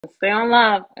Stay on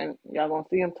live, and y'all gonna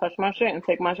see him touch my shit and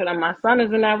take my shit. And my son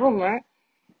is in that room, right?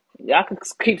 Y'all can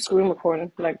keep screen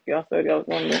recording like y'all said y'all was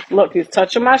gonna do. Look, he's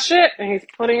touching my shit and he's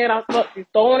putting it out. Look, he's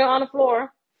throwing it on the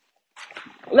floor.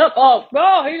 Look, oh,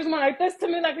 bro, he just went like this to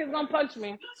me like he's gonna punch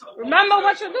me. Remember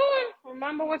what you're doing.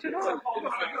 Remember what you're doing.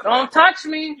 Don't touch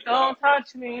me. Don't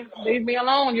touch me. Leave me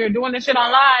alone. You're doing this shit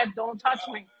on live. Don't touch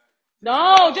me.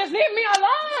 No, just leave me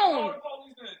alone.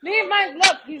 Leave my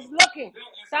look. He's looking.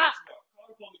 Stop.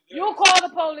 You call the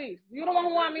police. You the one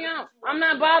who want me out. I'm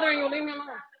not bothering you. Leave me alone.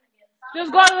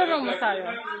 Just go to the room,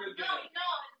 Messiah.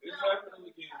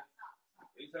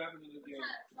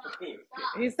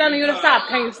 He's telling you to stop.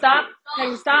 Can you stop? Can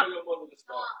you stop?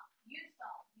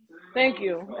 Thank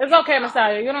you. It's okay,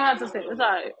 Messiah. You don't have to sit. It's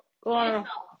all right. Go on.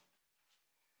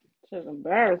 It's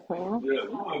embarrassing. Huh? Yeah,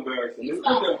 you're embarrassing. She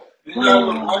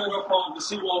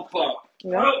won't clap.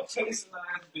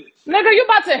 Nigga, you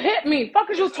about to hit me.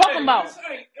 Fuck is you talking about?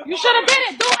 You should have did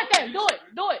it. Do it then. Do it.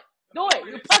 Do it. Do it.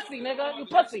 You pussy, nigga. You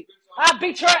pussy. I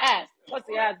beat your ass.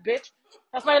 Pussy ass bitch.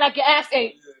 That's why you like your ass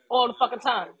ate all the fucking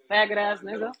time. Faggot ass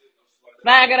nigga.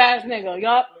 Faggot ass nigga.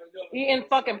 Yup. Eating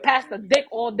fucking pasta dick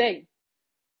all day.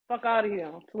 Fuck out of here.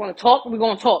 If you want to talk, we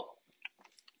gonna talk.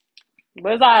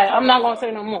 But it's alright. I'm not gonna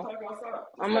say no more.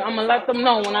 I'm gonna let them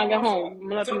know when I get home. I'm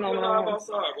gonna let them know when I get home.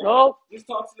 No. Just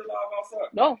talk to you live outside.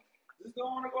 No. Just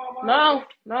don't want to go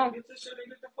out. No. Get this shit and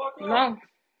get the fuck out. No.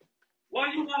 Why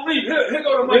you gonna leave? Here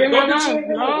go the money. Go get your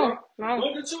room. No.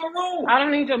 Go get your room. I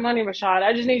don't need your money, Rashad.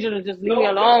 I just need you to just leave me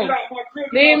alone.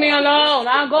 Leave me alone.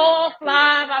 I'll go off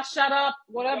live. I'll shut up.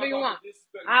 Whatever you want.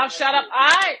 I'll shut up.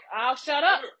 Alright. I'll shut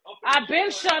up. I've been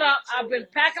shut up. I've been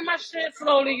packing my shit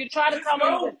slowly. You try to tell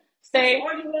me to stay.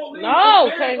 No,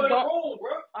 okay, don't.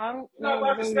 I don't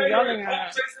know who you're yelling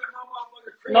at.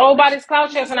 Nobody's clout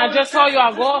chasing. I just told you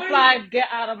I'll go off live. Get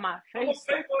out of my face.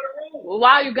 Well,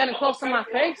 why are you getting close to my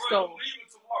face, though?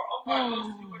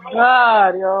 Oh,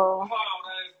 God, yo.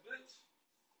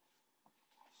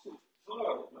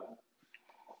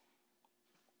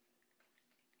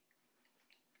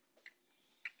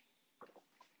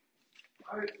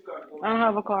 I don't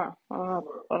have a car. I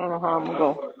don't know how I'm gonna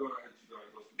go.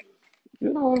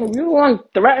 You the one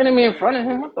threatening me in front of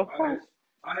him. What the fuck?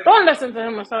 Don't listen to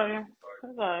him, I'm sorry.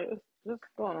 It's alright. Just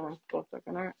go on for a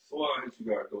second, alright? So why did you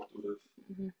gotta go through this?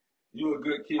 Mm-hmm. You a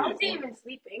good kid. I was even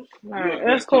sleeping. Alright,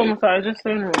 it's cool, I'm sorry. Just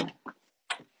stay in the room.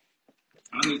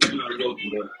 I need you to go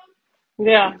through that.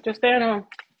 Yeah, just stay in the room.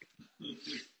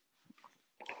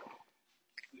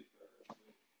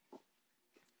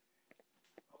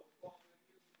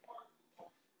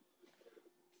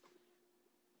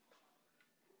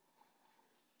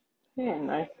 He ain't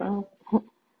nice, though.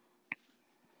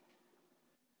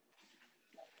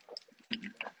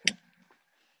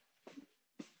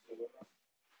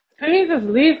 Can you just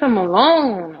leave him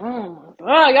alone? Oh my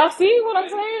God. Y'all see what I'm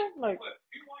saying? Like,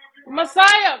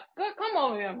 Messiah, come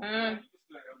over here, man.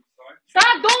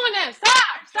 Stop doing that.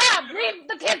 Stop. Leave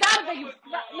the kids out of it.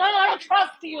 No, I don't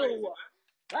trust you.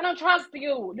 I don't trust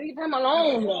you. Leave him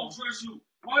alone.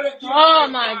 Oh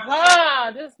my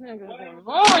God. This nigga's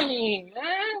annoying,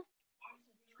 man.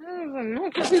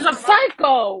 Because he's a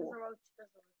psycho.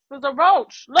 There's a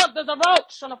roach. Look, there's a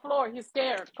roach on the floor. He's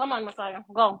scared. Come on, Messiah.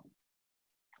 Go.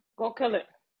 Go kill it.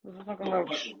 There's a fucking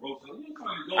roach.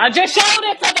 I just showed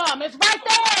it to them. It's right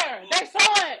there. They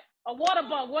saw it. A water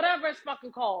bug, whatever it's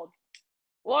fucking called.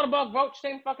 Water bug, roach,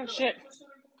 same fucking shit.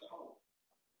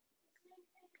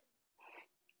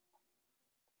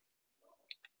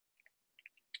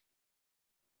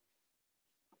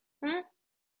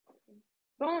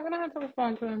 Don't have to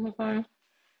respond to him, Messiah.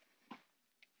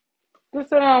 Just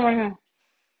sit down right here.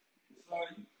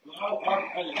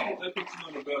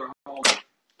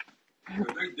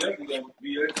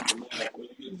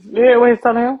 Yeah, what he's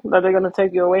telling him? That they're gonna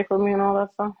take you away from me and all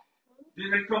that stuff?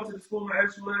 Did they come to the school and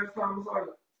ask you last time,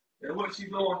 Messiah? And what she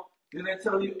doing? Did they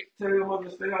tell your mother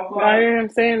to stay out? I hear him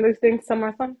saying these things to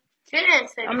my son. She didn't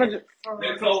say that.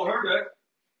 They told her that.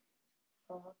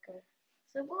 Oh, okay.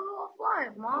 So we're off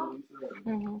live, Mom.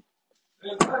 Mm-hmm.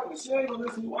 Exactly. She ain't gonna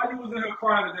listen. Why you was in here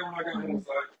crying today when I got home,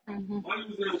 Messiah? Why you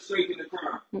was in here shaking and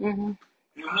crying?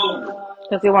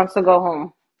 Because he wants to go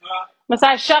home.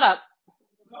 Messiah, shut up.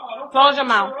 No, close your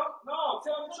mouth. No,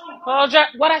 tell the truth. Close your...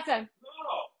 What I said?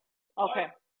 No. Okay.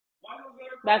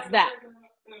 That's that.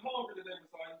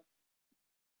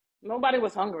 Nobody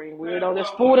was hungry, weirdo.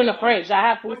 There's food in the fridge. I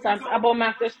have food stamps. I bought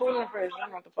Mac. There's food in the fridge. I don't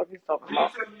know what the fuck he's talking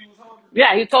about.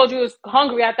 Yeah, he told you he was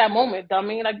hungry at that moment,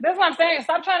 dummy. Like, that's what I'm saying.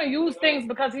 Stop trying to use things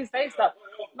because he says stuff.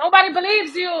 Nobody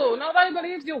believes you. Nobody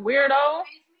believes you, weirdo.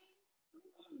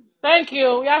 Thank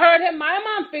you. Y'all heard him. My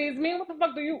mom feeds me. What the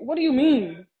fuck what do you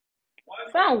mean?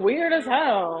 Sound weird as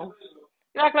hell.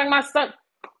 You act like my son.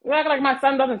 You act like my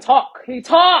son doesn't talk. He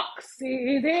talks.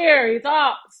 He's here. He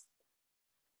talks.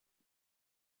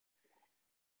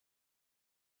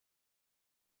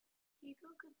 You go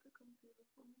get the computer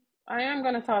for me. I am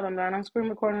gonna tell them that. I'm screen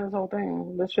recording this whole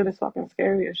thing. This shit is fucking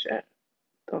scary as shit.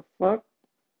 The fuck?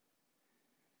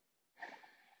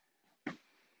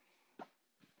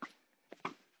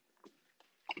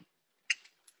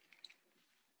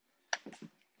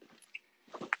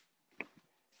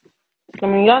 I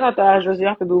mean, y'all got the address.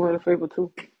 Y'all can do me a favor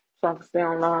too, so I can stay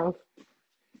on live.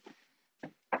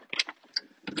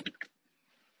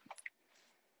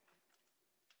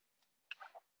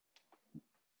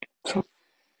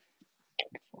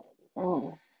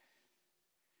 Oh.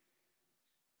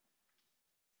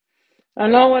 I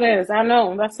know what it is. I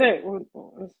know. That's it.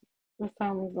 This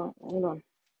time is on. Hold on.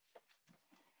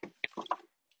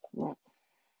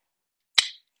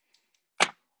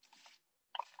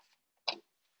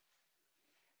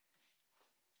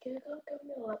 Can you go get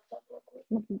me a laptop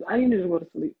real quick? I need to go to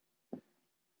sleep.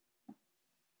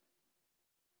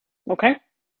 Okay?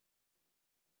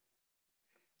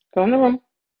 Go in the room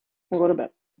and go to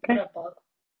bed. Okay? What a bug.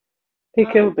 He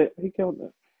killed it. He killed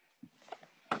it.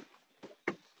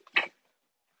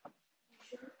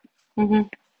 Mhm.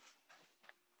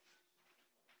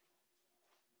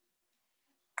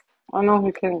 I know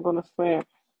he can't go to sleep.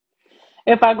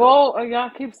 If I go, y'all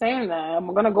keep saying that.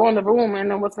 I'm gonna go in the room, and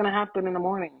then what's gonna happen in the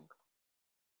morning?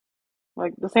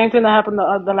 Like the same thing that happened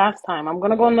the last time. I'm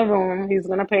gonna go in the room. He's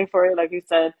gonna pay for it, like he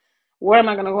said. Where am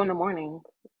I gonna go in the morning?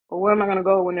 Or where am I gonna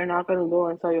go when they're knocking on the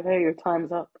door and tell you, "Hey, your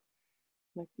time's up"?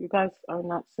 Like you guys are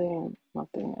not saying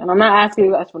nothing, and I'm not asking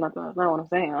you guys for nothing. That's not what I'm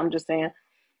saying. I'm just saying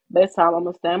this time I'm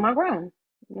gonna stand my ground.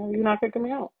 You're not kicking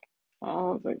me out. I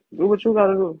was like, do what you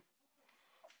gotta do.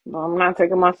 No, I'm not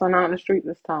taking my son out in the street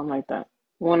this time like that.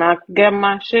 When I get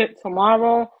my shit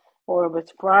tomorrow, or if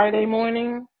it's Friday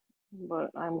morning, but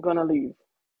I'm gonna leave.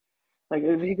 Like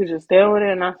if he could just stay over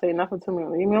there and not say nothing to me,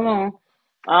 leave me alone,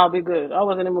 I'll be good. I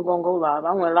wasn't even gonna go live.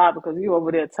 I went live because you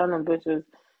over there telling bitches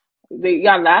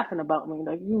y'all laughing about me.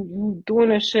 Like you doing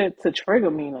this shit to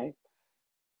trigger me. Like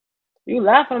you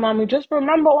laughing about me. Just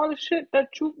remember all the shit that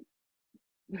you.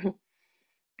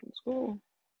 It's cool.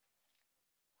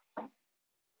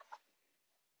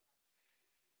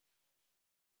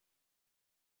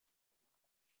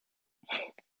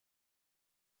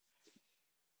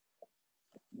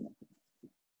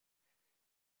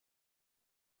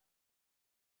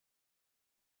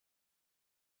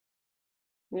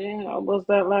 Yeah, I was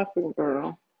that laughing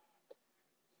girl.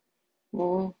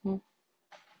 hmm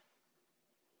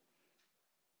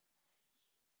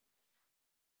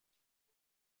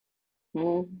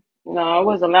hmm No, I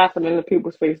wasn't laughing in the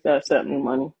people's face that sent me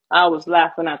money. I was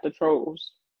laughing at the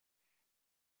trolls.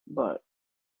 But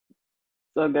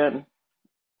again,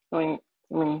 I mean,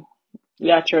 I mean,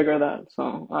 yeah, trigger that.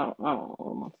 So I don't know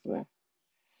what I'm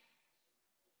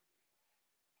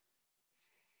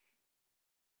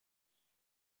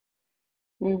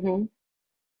saying. hmm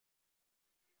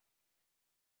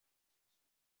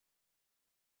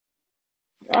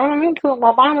I don't mean to.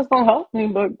 My mom is gonna help me,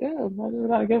 but yeah, I just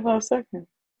gotta give her a second.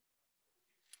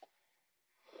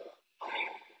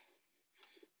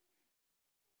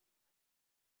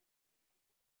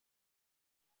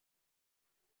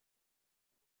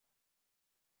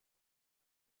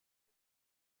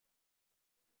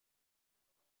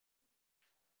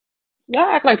 Y'all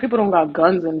act like people don't got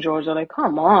guns in Georgia. Like,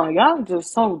 come on, y'all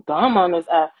just so dumb on this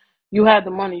app. You had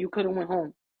the money, you could have went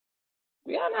home.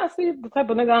 Y'all not see the type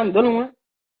of nigga I'm dealing with.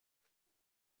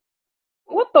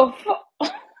 What the fuck?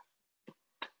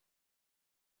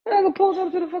 Nigga pulled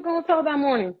up to the fucking hotel that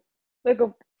morning, like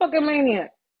a fucking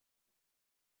maniac.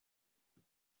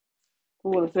 Who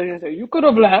would have said and say, you could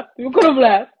have left. You could have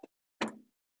left.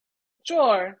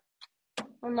 Sure.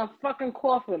 I'm not fucking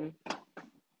coughing. I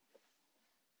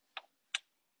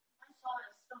saw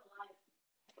it still alive.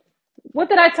 What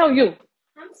did I tell you?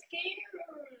 I'm scared.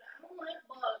 I don't like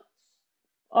bugs.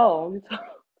 Oh,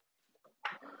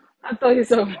 I thought you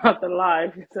said about the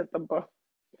live. You said the bug.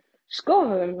 Just go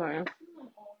ahead, man.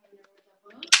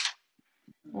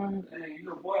 Hey,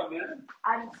 you a boy, man.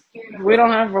 I'm scared of We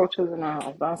don't have roaches in our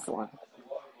house. That's why.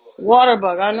 Water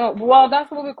bug. I know. Well,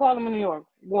 that's what we call them in New York.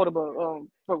 Water bug.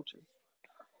 Roaches.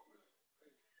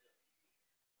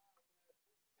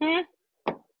 Hmm.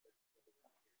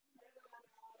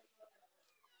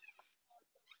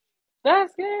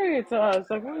 That's scary to us.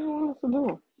 Like, what do you want us to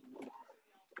do?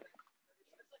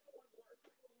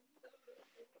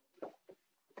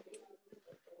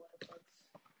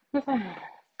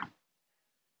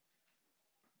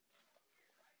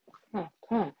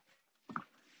 Hmm.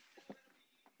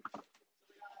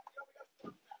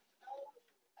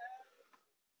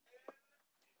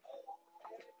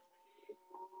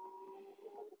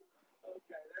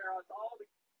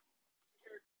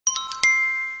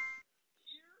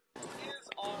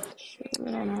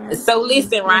 I don't know. So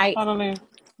listen, I'm right? trying to leave.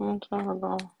 I'm trying to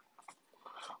go.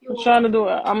 I'm trying to do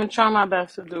it. I'm gonna try my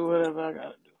best to do whatever I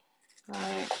gotta do.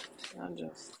 Alright. I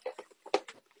just.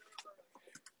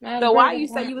 That's So why great. you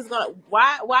say you was gonna?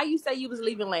 Why you say you was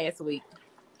leaving last week?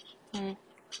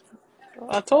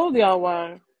 I told y'all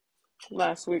why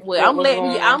last week. Well, What was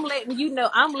going on? I'm letting you know.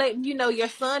 I'm letting you know your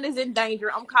son is in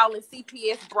danger. I'm calling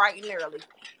CPS bright and early.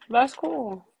 That's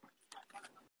cool.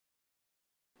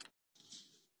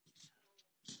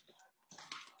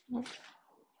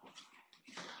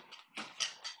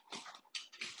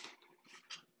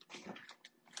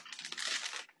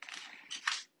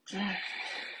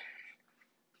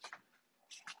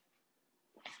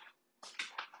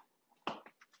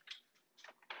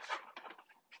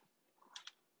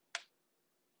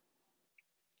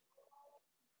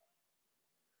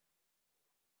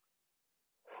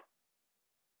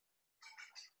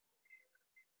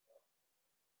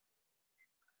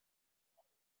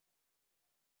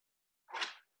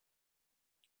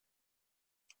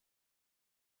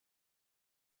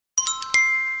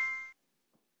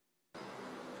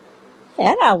 Hey,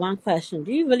 I got one question.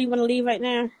 Do you really want to leave right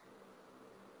now?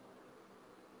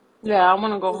 Yeah, I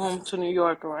want to go home to New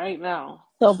York right now.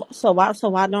 So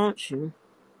why don't you?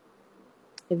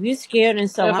 If you're scared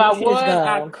and so, If why I don't you just would,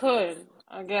 I go? could.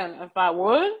 Again, if I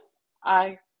would,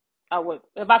 I I would.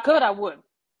 If I could, I would.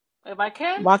 If I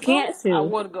can Why go, can't I you?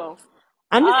 would go.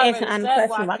 I'm just I asking already an said question.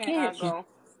 why Why can't I can't you? go.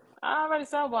 I already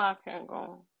said why I can't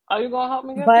go. Are you gonna help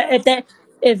me get But there?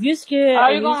 if you're scared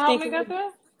Are and you you gonna help me thinking, get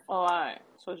there? Oh, alright.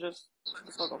 So just get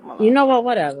the fuck off my you lap. know what?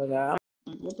 Whatever, girl.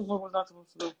 What the fuck was I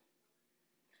supposed to do?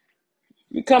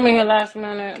 You come in here last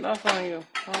minute, that's on you.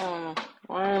 I don't know.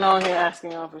 I ain't on here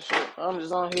asking y'all for shit. I'm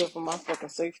just on here for my fucking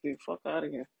safety. Fuck out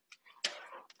of here.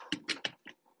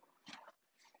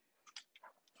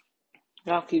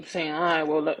 Y'all keep saying, alright,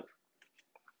 well, look.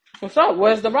 What's up?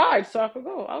 Where's the ride? So I could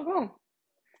go. I'll go.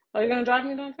 Are you gonna drive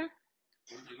me down there?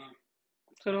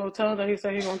 To the hotel that he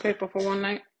said he's gonna pay for 1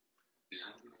 night?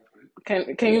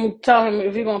 Can you tell him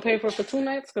if he's gonna pay for 2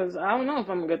 nights? Cause I don't know if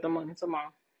I'm gonna get the money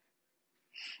tomorrow.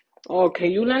 Or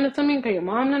can you lend it to me? Can your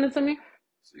mom lend it to me?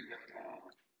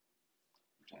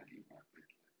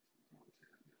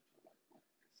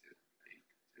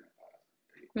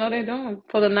 No, they don't.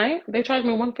 For the night, they charged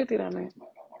me 150 that night.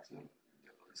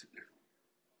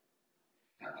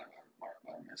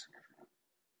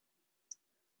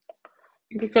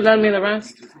 You could lend me the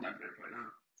rest,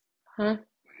 huh?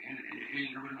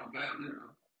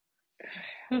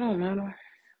 It don't matter.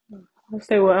 I'll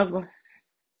stay wherever.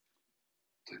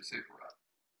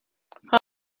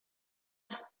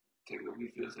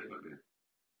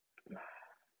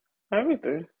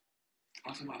 Everything.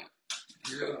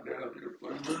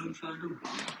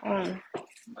 Mm.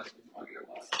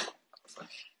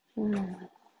 Mm.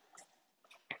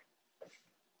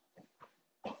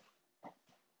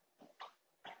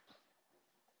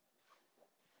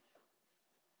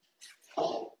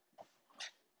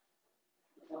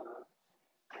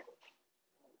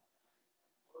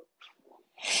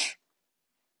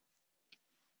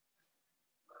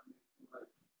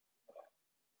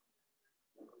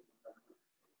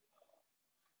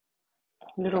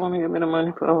 You don't want to give me the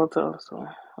money for the hotel, so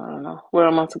I don't know. Where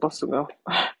am I supposed to go?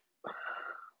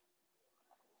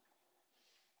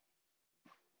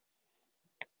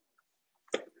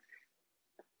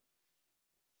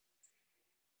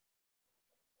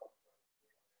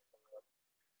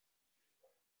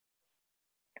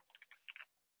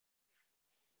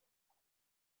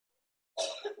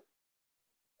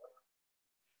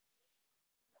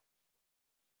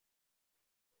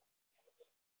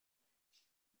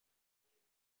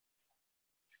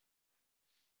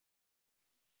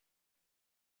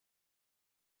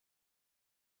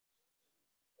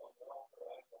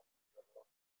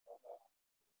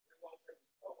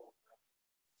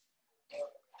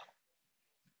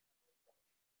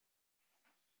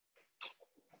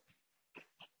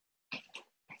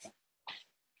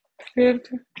 You're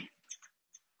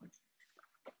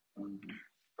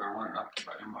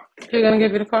gonna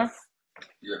give me the car?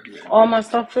 All my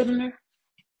stuff fit in there?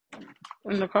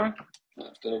 In the car?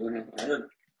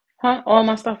 Huh? All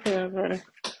my stuff here is ready.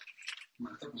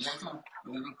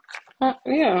 Huh?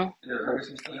 Yeah.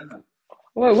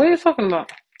 Wait, what are you talking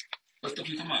about?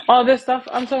 All this stuff?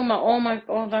 I'm talking about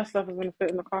all that stuff is gonna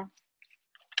fit in the car.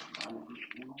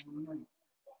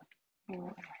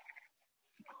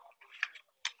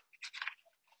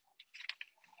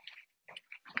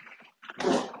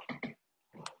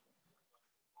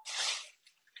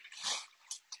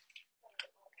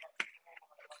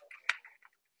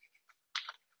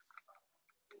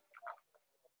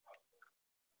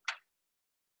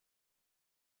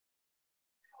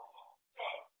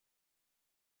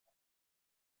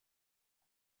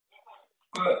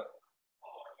 But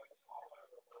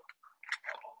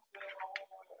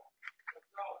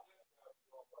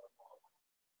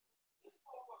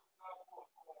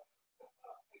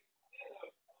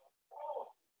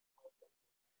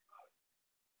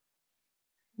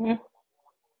Hmm?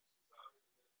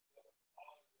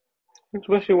 It's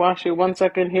wishy-washy. 1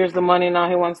 second, here's the money. Now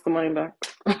he wants the money back.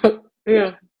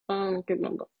 Yeah. Give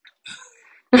him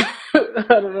I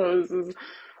don't know.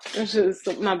 This is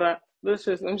not bad. This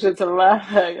is some shit to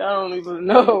laugh at. I don't even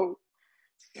know.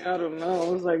 I don't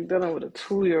know. It's like dealing with a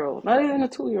 2-year-old. Not even a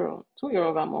 2-year-old.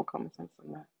 2-year-old got more common sense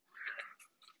than that.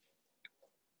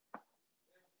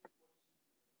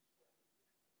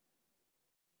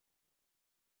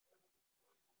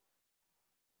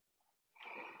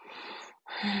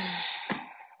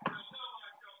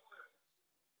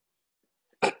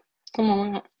 Come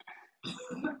on, man.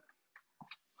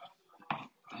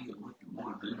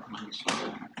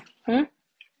 Hmm?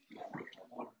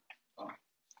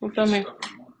 What that mean?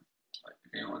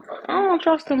 I don't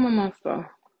trust him with my stuff.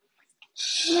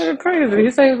 Nigga crazy.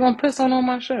 He said he was gonna piss on all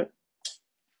my shit.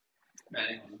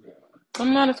 I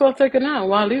might as well take it now.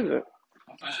 Why leave it?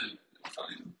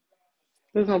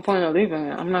 There's no point in leaving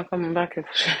it. I'm not coming back if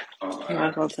shit. I might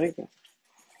as well take it.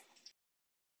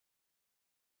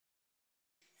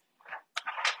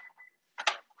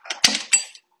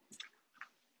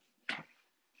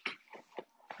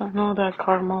 I know that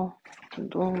Carmel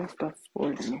doing what's best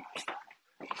for you.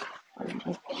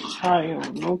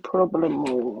 Child, no problem.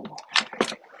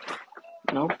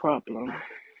 No problem.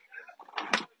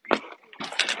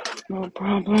 No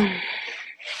problem.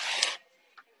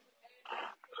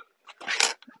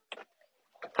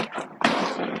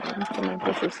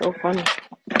 This is so funny.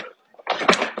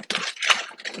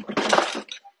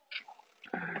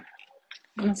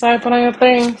 I'm sorry, put on your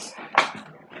things.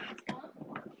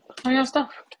 On your stuff.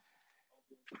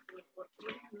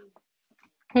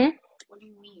 Hmm? What do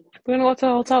you mean? We're gonna go to the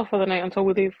hotel for the night until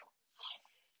we leave.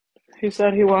 He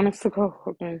said he wanted us to go.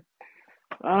 Okay.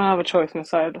 I don't have a choice,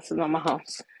 Messiah. This is not my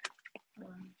house.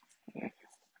 We're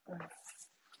gonna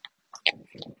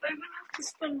have to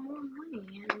spend more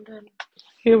money, and then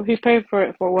He paid for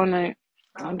it for one night.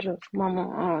 I just, Mama,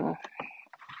 I don't know.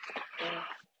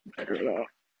 Figure it out.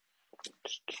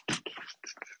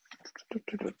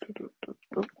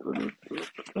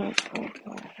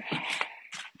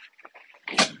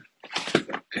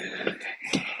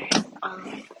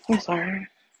 I'm sorry.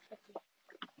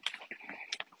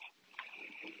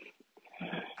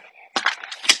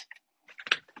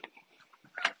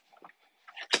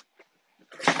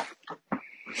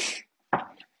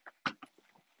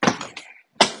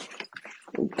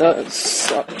 It does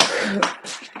suck. It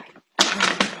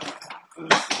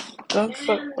does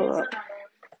suck a lot.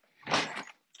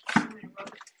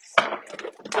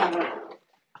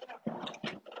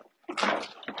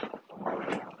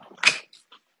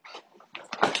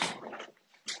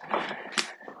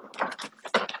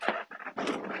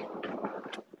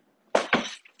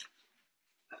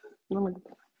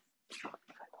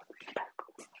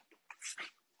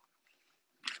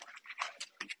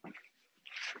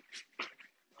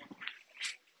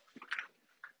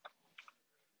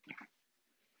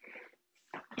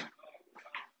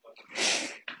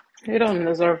 He don't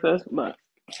deserve this, but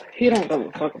he don't give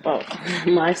a fuck about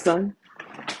my son.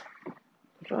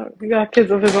 He got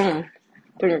kids of his own.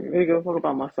 Think he give a fuck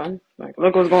about my son? Like,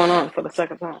 look what's going on for the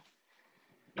second time.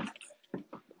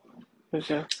 It's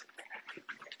just,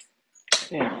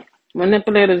 yeah.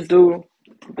 Manipulators do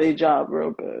their job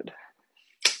real good.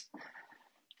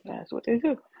 That's what they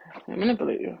do. They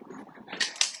manipulate you.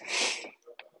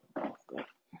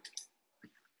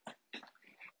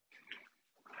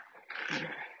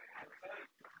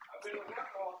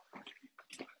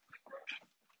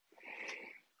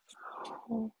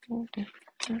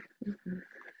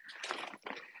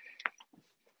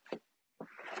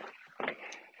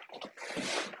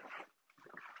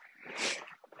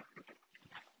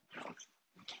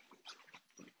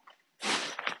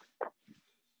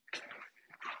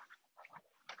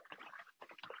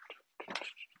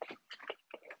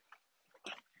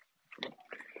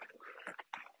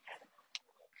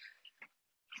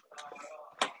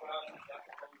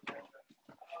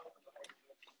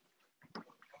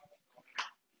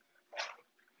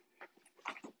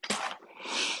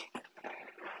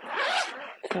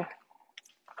 So,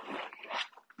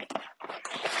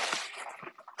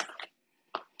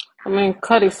 I mean,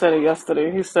 Cuddy said it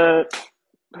yesterday. He said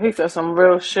some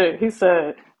real shit. He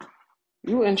said,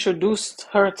 you introduced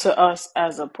her to us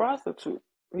as a prostitute.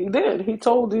 He did. He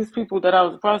told these people that I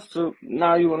was a prostitute.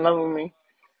 Now you in love with me.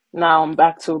 Now I'm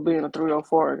back to being a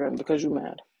 304 again because you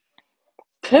mad.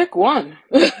 Pick one.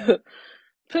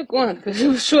 Pick one, because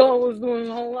you sure was doing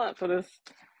a whole lot for this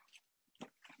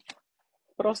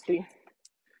frosty.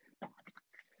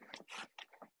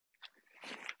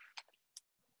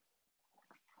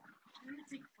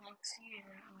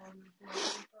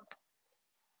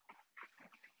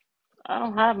 I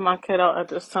don't have my kid out at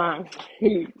this time.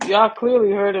 Y'all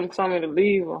clearly heard him tell me to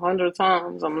leave 100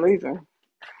 times. I'm leaving.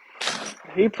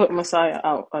 He put Messiah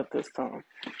out at this time.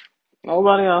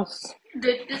 Nobody else.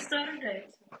 This Saturday.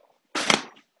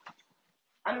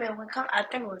 I mean, I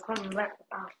think we're coming back.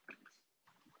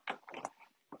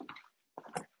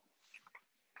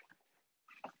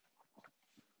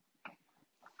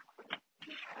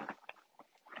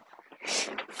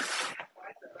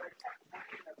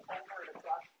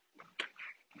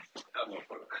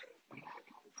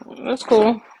 It's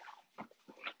cool.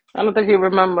 I don't think he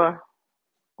remember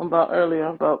about earlier,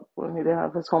 about when he didn't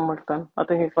have his homework done. I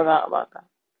think he forgot about that.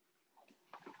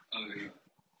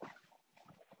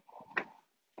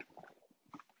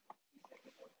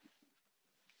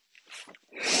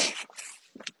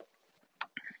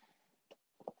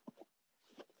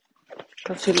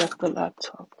 Because he left the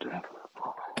laptop there.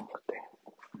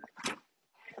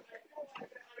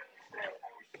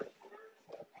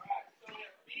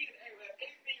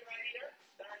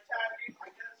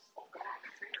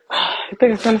 You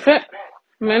think it's gonna fit?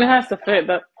 I mean, it has to fit.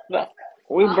 That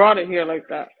we brought it here like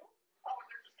that.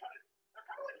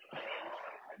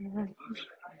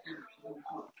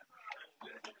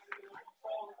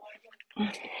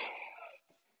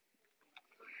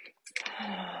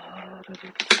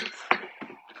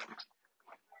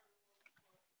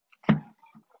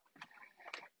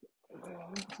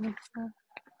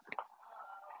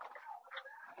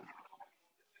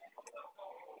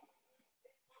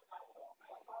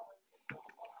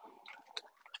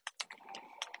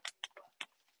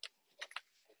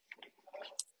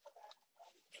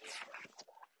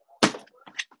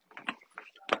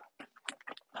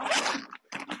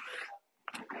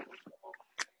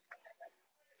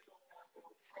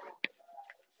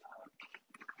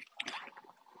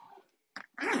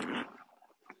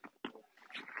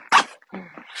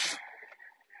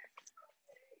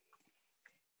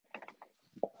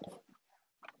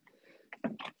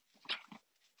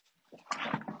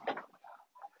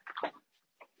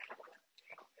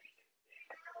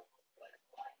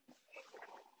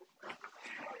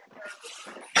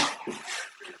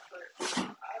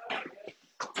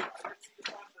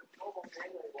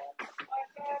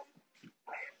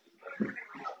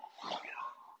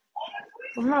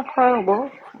 I'm not crying, bro.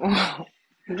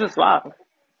 You just lied.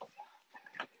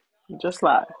 You just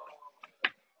lied.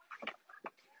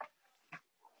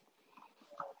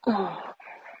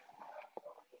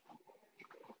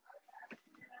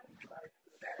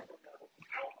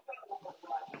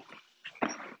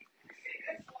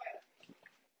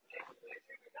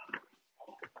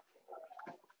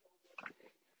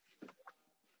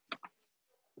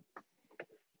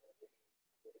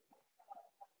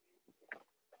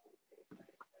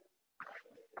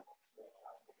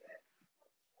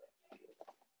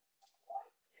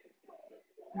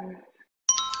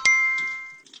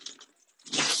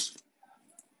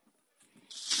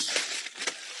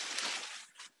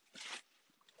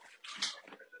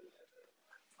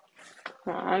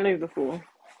 I leave the fool.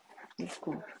 It's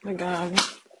cool. They got me.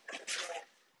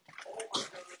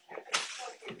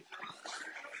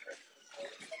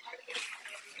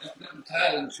 I'm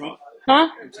tired of Trump. Huh?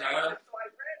 I'm tired.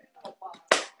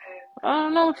 I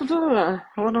don't know what to do then.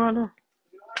 What do I do?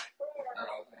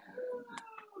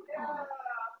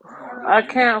 I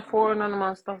can't afford none of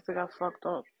my stuff that got fucked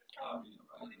up.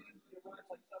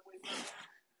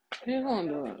 He gonna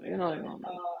do it. You know he gonna do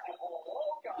it.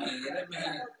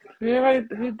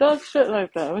 He does shit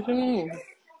like that. What you mean?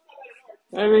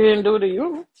 Maybe he didn't do it to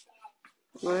you,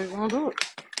 but he gonna do it.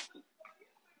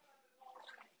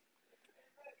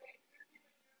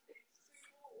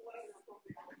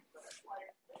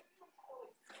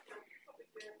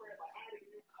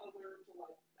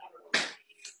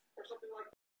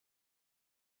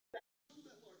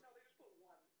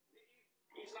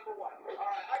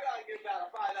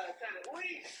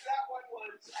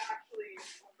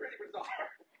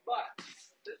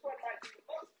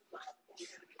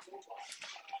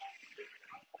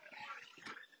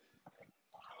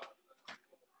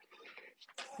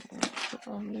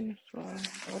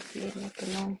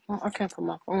 I can't put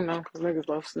my phone down because niggas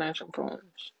love snatching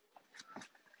phones.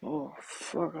 Oh,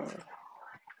 fuck her.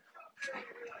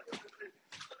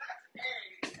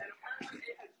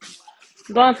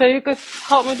 Dante, you could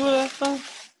help me do that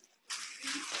stuff?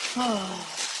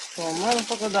 For a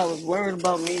motherfucker that was worried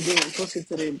about me getting pussy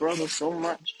to their brother so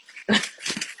much.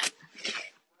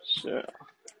 Shit.